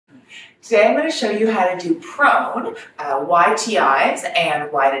Today I'm going to show you how to do prone, YTIs,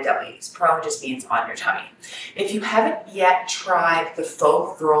 and Y to Ws. Prone just means on your tummy. If you haven't yet tried the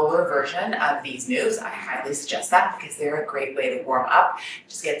folk roller version of these moves, I highly suggest that because they're a great way to warm up.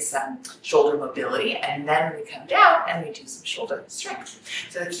 Just get some shoulder mobility, and then we come down and we do some shoulder strength.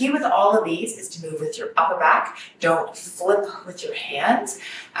 So the key with all of these is to move with your upper back. Don't flip with your hands.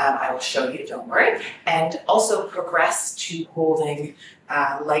 I will show you, don't worry. And also progress to holding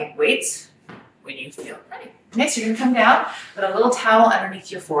light weights when you feel ready. Next, you're going to come down with a little towel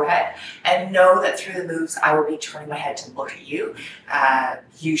underneath your forehead and know that through the moves, I will be turning my head to look at you.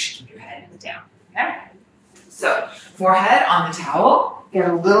 You should keep your head down. Okay? So, forehead on the towel. Get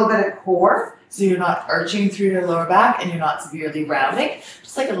a little bit of core so you're not arching through your lower back and you're not severely rounding.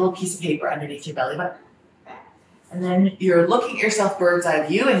 Just like a little piece of paper underneath your belly button. Okay. And then you're looking at yourself bird's eye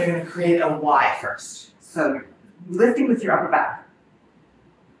view and you're going to create a Y first. So, you're lifting with your upper back.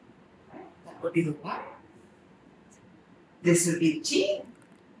 Would be the Y. This would be the T.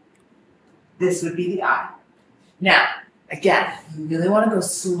 This would be the I. Now, again, you really want to go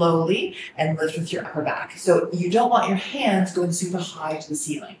slowly and lift with your upper back. So you don't want your hands going super high to the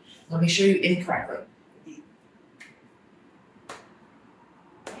ceiling. Let me show you incorrectly.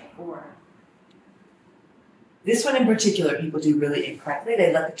 This one in particular, people do really incorrectly.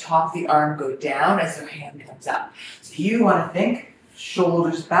 They let the top of the arm go down as their hand comes up. So you want to think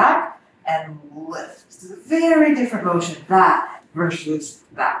shoulders back and lift. It's a very different motion, that versus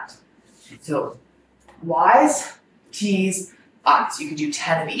that. So Ys, Ts, Is. You could do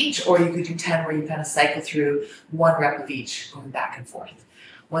 10 of each, or you could do 10 where you kind of cycle through one rep of each, going back and forth.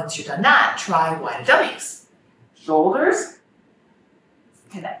 Once you've done that, try Y to Ws. Shoulders,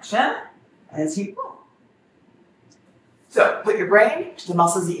 connection, as you pull. So put your brain to the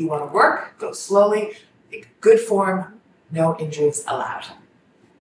muscles that you want to work, go slowly, make good form, no injuries allowed.